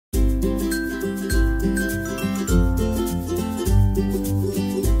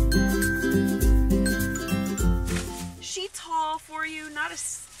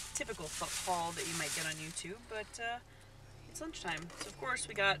typical haul that you might get on YouTube, but it's lunchtime. So of course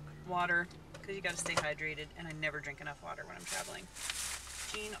we got water, because you got to stay hydrated, and I never drink enough water when I'm traveling.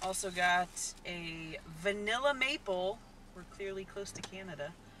 Jean also got a vanilla maple, we're clearly close to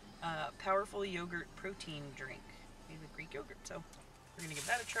Canada, powerful yogurt protein drink made with Greek yogurt, so we're gonna give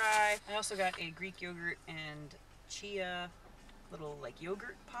that a try. I also got a Greek yogurt and chia little like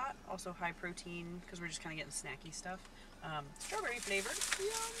yogurt pot, also high protein, because we're just kind of getting snacky stuff. Strawberry flavored.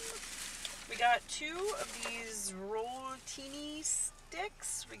 Yum. We got 2 of these rollatini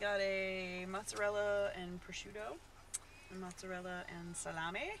sticks. We got a mozzarella and prosciutto, and mozzarella and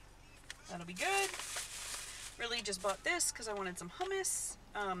salami. That'll be good. Really just bought this because I wanted some hummus.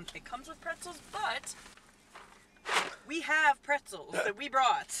 It comes with pretzels, but we have pretzels that we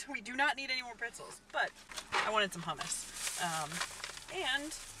brought. We do not need any more pretzels, but I wanted some hummus.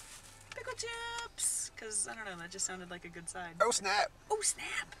 And pickle chips, because I don't know, that just sounded like a good side. Oh snap! Oh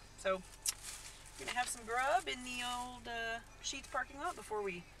snap! So we're gonna have some grub in the old Sheetz parking lot before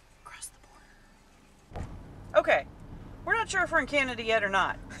we cross the border. Okay, we're not sure if we're in Canada yet or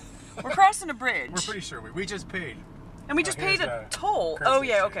not. We're crossing a bridge. We're pretty sure we just paid. And we just paid a toll. Oh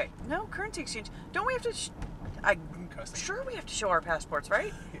yeah, okay. No, currency exchange. Don't we have to? I'm sure we have to show our passports,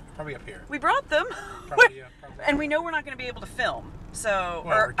 right? Yeah, probably up here. We brought them. Probably, yeah, probably. And we know we're not going to be able to film. So,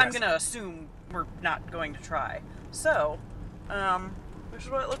 well, or I'm going to assume we're not going to try. So, this is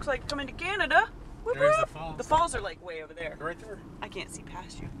what it looks like coming to Canada. Whoop, There's whoop. the falls. The falls are like way over there. Right there. I can't see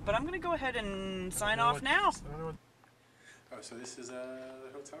past you. But I'm going to go ahead and sign off now. Oh, so this is the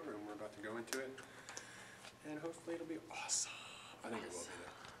hotel room. We're about to go into it. And hopefully it'll be awesome. I think it will be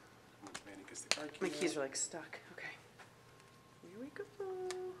though. Manny gets the car key. My keys are like stuck. Okay. Here we go.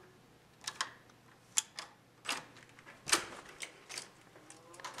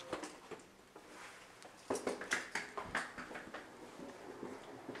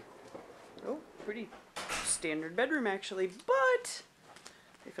 Oh, pretty standard bedroom actually, but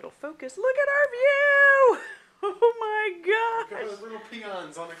if it'll focus, look at our view! Oh my gosh! Look at those little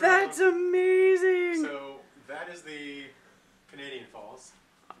peons on the ground. That's amazing! So that is the Canadian Falls.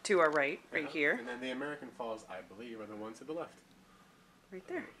 To our right, right here. And then the American Falls, I believe, are the ones to the left. Right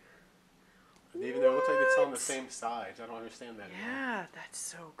there. And even though it looks like it's on the same sides, I don't understand that anymore. Yeah, that's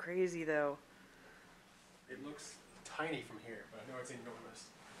so crazy though. It looks tiny from here, but I know it's enormous.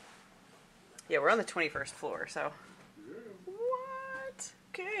 Yeah, we're on the 21st floor, so. Yeah. What?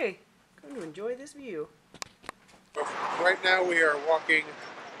 Okay, going to enjoy this view. Right now we are walking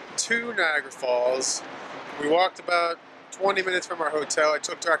to Niagara Falls. We walked about 20 minutes from our hotel. It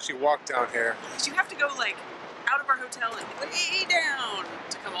took to actually walk down here. Because you have to go like out of our hotel and way down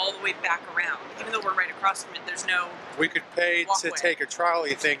to come all the way back around. Even though we're right across from it, there's no We could pay walkway to take a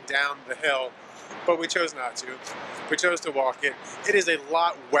trolley thing down the hill, but we chose not to. We chose to walk it. It is a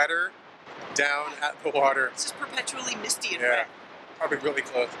lot wetter down at the water. It's just perpetually misty and Yeah, wet. probably really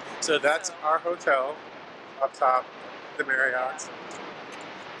close. So that's our hotel up top, the Marriott.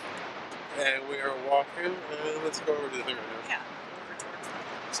 And we are walking, and let's go over to the thing right now. Yeah, over towards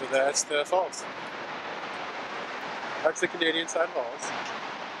that. So that's the falls. That's the Canadian side falls.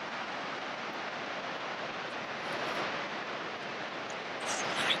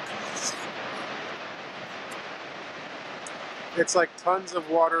 It's like tons of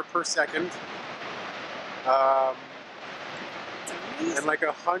water per second. And like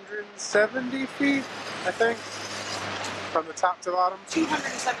 170 feet, I think, from the top to bottom.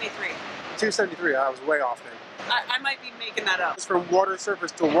 273. 273, I was way off there. I might be making that up. It's from water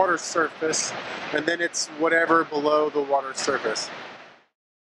surface to water surface, and then it's whatever below the water surface.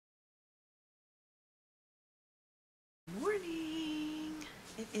 Morning.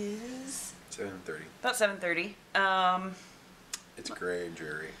 It is 7:30. about 7:30. It's gray and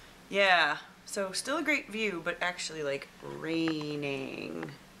dreary. Yeah. So still a great view, but actually like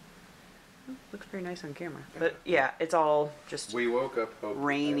raining. Looks pretty nice on camera. But yeah, it's all just We woke up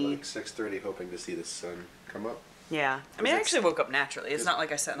rainy. at like 6:30 hoping to see the sun come up. Yeah. I mean, I actually woke up naturally. It's not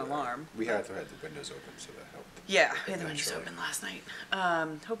like I set an alarm. We had to have the windows open, so that helped. Yeah, we had the windows Naturally. open last night.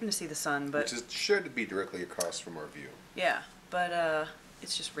 Hoping to see the sun, but Which should be directly across from our view. yeah, but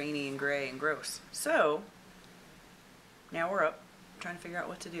it's just rainy and gray and gross. So now we're up, trying to figure out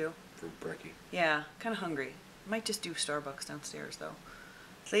what to do. For brekkie. Yeah, kind of hungry. Might just do Starbucks downstairs though.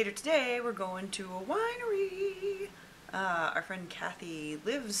 Later today, we're going to a winery. Our friend Kathy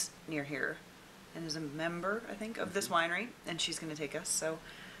lives near here and is a member, I think, of this winery, and she's going to take us. So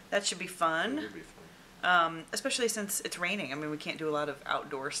that should be fun. It would be fun. Especially since it's raining. I mean, we can't do a lot of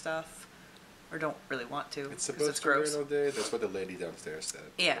outdoor stuff, or don't really want to. It's 'cause supposed it's to rain gross. all day. That's what the lady downstairs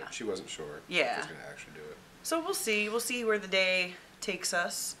said. Yeah. But she wasn't sure Yeah. if she was going to actually do it. So we'll see. We'll see where the day takes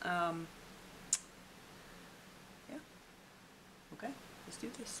us. Yeah. Okay, let's do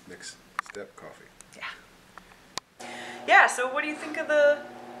this. Next step, coffee. Yeah. Yeah, so what do you think of the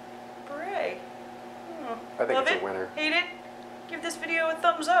beret? Oh, I think love it's it? a winner. Hate it? Give this video a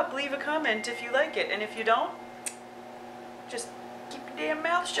thumbs up, leave a comment if you like it, and if you don't, just keep your damn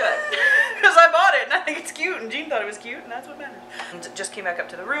mouth shut. Because I bought it and I think it's cute, and Jean thought it was cute, and that's what matters. And just came back up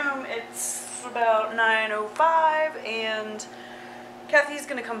to the room. It's about 9:05, and Kathy's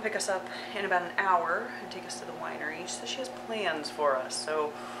gonna come pick us up in about an hour and take us to the winery. She says she has plans for us,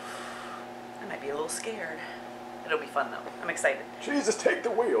 so I might be a little scared. It'll be fun though. I'm excited. Jesus, take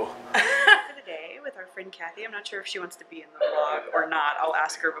the wheel. For the day with our friend Kathy. I'm not sure if she wants to be in the vlog or not. I'll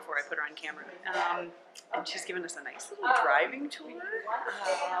ask her before I put her on camera. And she's given us a nice little driving tour,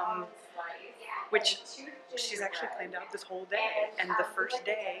 which she's actually planned out this whole day. And the first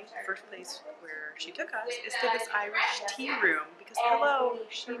place where she took us is to this Irish tea room because, hello,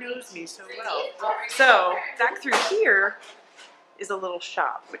 she knows me so well. So back through here is a little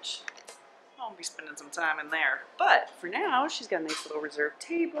shop, which I'll be spending some time in there. But for now, she's got a nice little reserved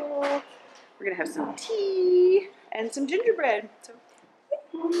table. We're gonna have some tea and some gingerbread. So.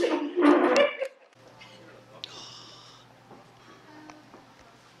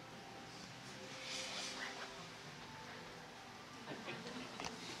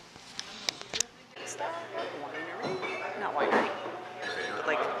 Not winery, but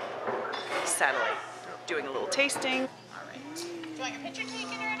like satellite. Doing a little tasting. All right. Do you want your picture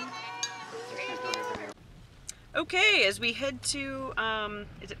taken or anything? Okay, as we head to,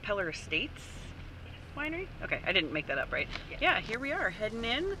 is it Peller Estates Winery? Okay, I didn't make that up, right? Yeah, here we are, heading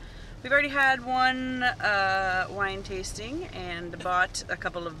in. We've already had one wine tasting and bought a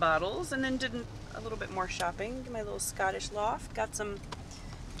couple of bottles and then did a little bit more shopping. My little Scottish loft. Got some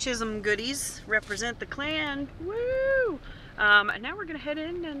Chisholm goodies. Represent the clan. Woo! And now we're gonna head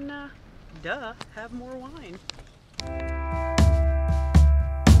in and, have more wine.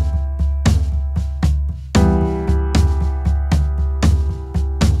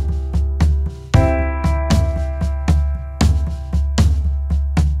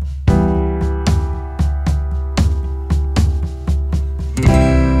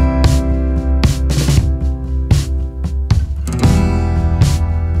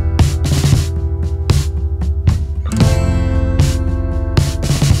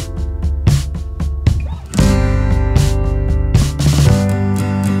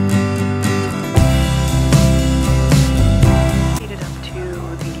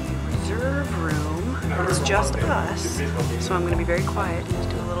 Just us, so I'm going to be very quiet and just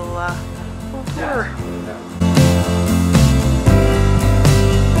do a little tour.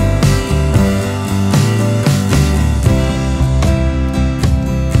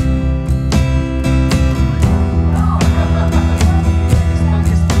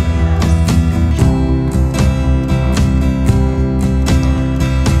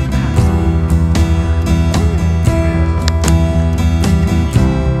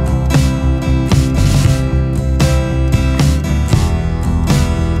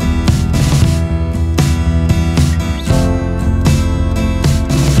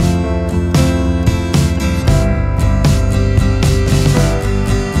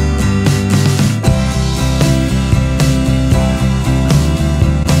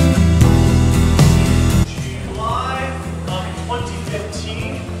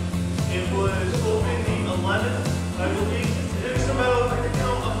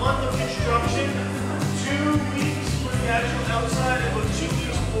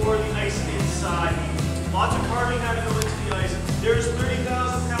 Lots of carving had to go into the ice. There's 30,000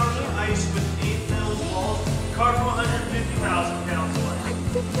 pounds of ice with 8 mil walls. Carved from 150,000 pounds of ice.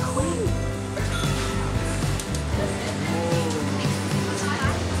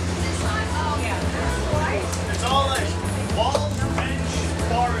 It's all ice. Walls, bench,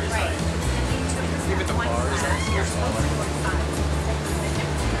 bar is ice. Even the bar is ice.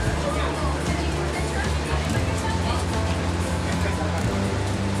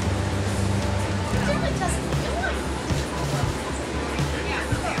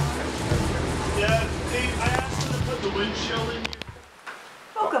 Yeah, I asked them to put the wind chill in.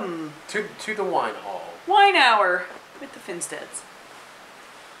 Welcome To the wine hall. Wine Hour with the Finstads.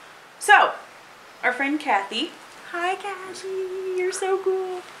 So, our friend Kathy. Hi, Kathy. You're so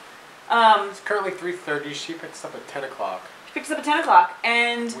cool. It's currently 3:30. She picks up at 10 o'clock. She picks up at 10 o'clock,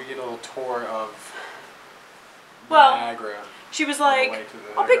 and We get a little tour of well, Niagara. she was on the like, way to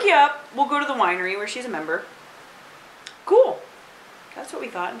the I'll pick you Niagara. up. We'll go to the winery where she's a member. Cool. That's what we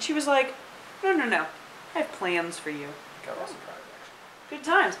thought. And she was like, no. I have plans for you. Got all surprised, actually. Good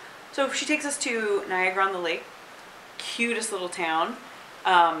times. So she takes us to Niagara on the Lake. cutest little town.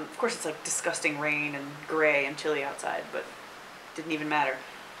 Of course, it's like disgusting rain and gray and chilly outside, but didn't even matter.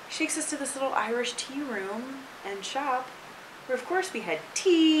 She takes us to this little Irish tea room and shop, where of course we had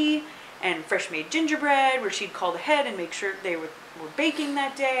tea and fresh made gingerbread, where she'd called ahead and make sure they were baking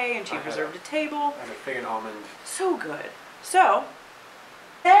that day, and she reserved a table. And a fig and almond. So good. So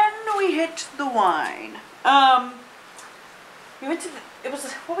then we hit the wine. We went to it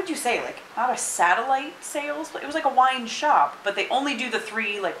was, what would you say, like, not a satellite sales, but it was like a wine shop, but they only do the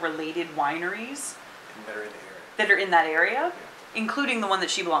 3 like related wineries That are in the area. that are in that area, Yeah. including the one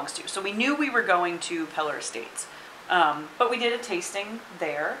that she belongs to. So we knew we were going to Peller Estates, but we did a tasting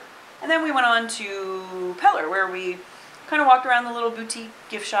there, and then we went on to Peller, where we kind of walked around the little boutique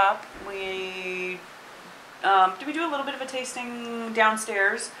gift shop. Did we do a little bit of a tasting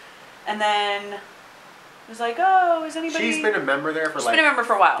downstairs, and then was like, oh, is anybody... She's been a member there for She's been a member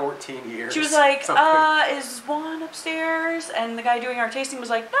for a while. 14 years. She was like, is Juan upstairs? And the guy doing our tasting was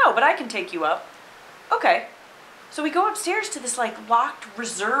like, no, but I can take you up. Okay. So we go upstairs to this like locked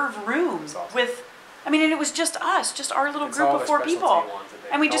reserve room Awesome. with, I mean, and it was just us, just our little group of 4 people.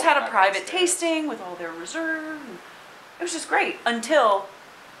 And we just had a private tasting with all their reserve. And it was just great until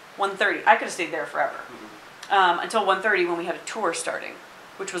 1:30. I could have stayed there forever. Mm-hmm. Until 1:30 when we had a tour starting,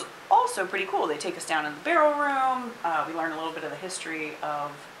 which was also pretty cool. They take us down in the barrel room. We learn a little bit of the history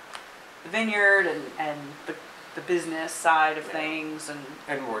of the vineyard and the business side of things,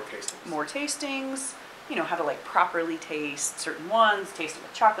 And more tastings. more tastings. You know, how to like properly taste certain ones, tasting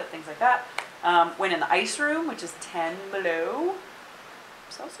with chocolate, things like that. Went in the ice room, which is 10 below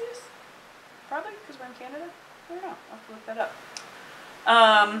Celsius, probably, because we're in Canada. I don't know. I'll have to look that up.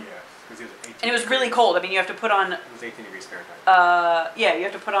 Yeah, because it was 18 And it was really cold. I mean, you have to put on. It was 18 degrees Fahrenheit. Yeah, you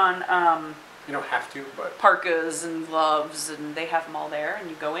have to put on You don't have to, but... parkas and gloves, and they have them all there, and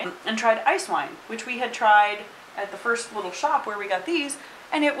you go in and tried ice wine, which we had tried at the first little shop where we got these,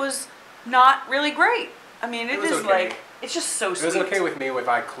 and it was not really great. I mean, it is okay. like, it's just so sweet. It was okay with me if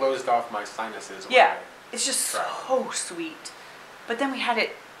I closed off my sinuses. when Yeah, I it's just tried. so sweet. But then we had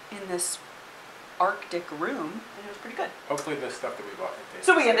it in this Arctic room, and it was pretty good. Hopefully the stuff that we bought can taste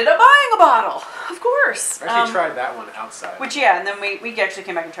So we the same. ended up buying a bottle, of course. I actually tried that one outside. Which, yeah, and then we actually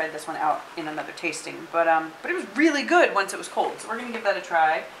came back and tried this one out in another tasting. But it was really good once it was cold. So we're going to give that a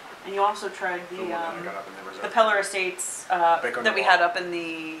try. And you also tried The one that I got up in the reserve. the Peller Estates Bacon that we Noir. had up in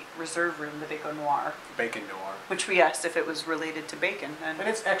the reserve room, the Bacon Noir, Bacon Noir. which we asked if it was related to bacon. And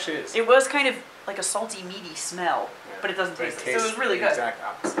it's actually is. It was kind of like a salty, meaty smell, Yeah. but it doesn't But taste it. So it was really the good. exact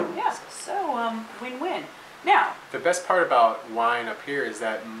opposite. Yeah, so win-win. Now, The best part about wine up here is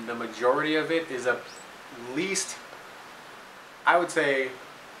that the majority of it is at least, I would say,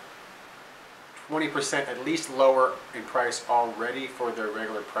 20% at least lower in price already for their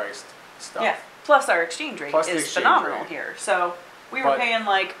regular priced stuff. yeah, plus our exchange rate Plus the is exchange phenomenal rate. here. So we were But- paying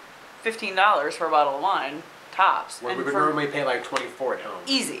like $15 for a bottle of wine, tops. Where and we would for normally pay like 24 at home.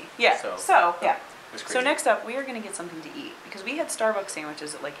 easy, yeah. So- So yeah. It's So crazy. next up, we are going to get something to eat because we had Starbucks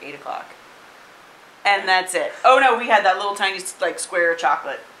sandwiches at like 8 o'clock. And that's it. Oh no, we had that little tiny like square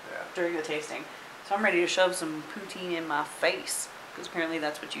chocolate Yeah. during the tasting. So I'm ready to shove some poutine in my face because apparently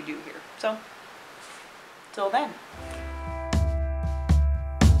that's what you do here. So, till then.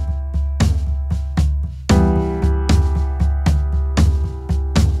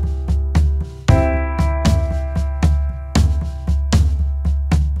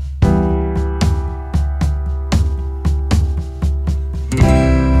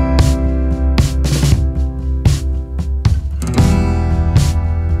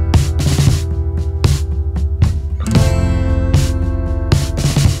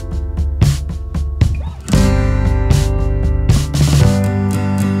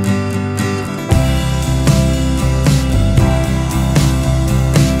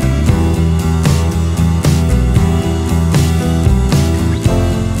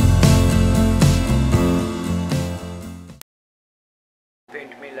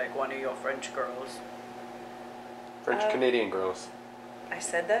 Paint me like one of your French girls. French Canadian girls. I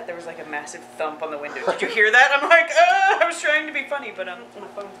said that? There was like a massive thump on the window. Did you hear that? I'm like, I was trying to be funny, but my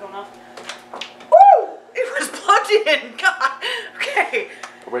phone's going off. Woo! It was plugged in! God! Okay.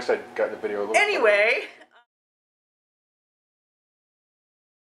 I wish I'd gotten the video a little Anyway.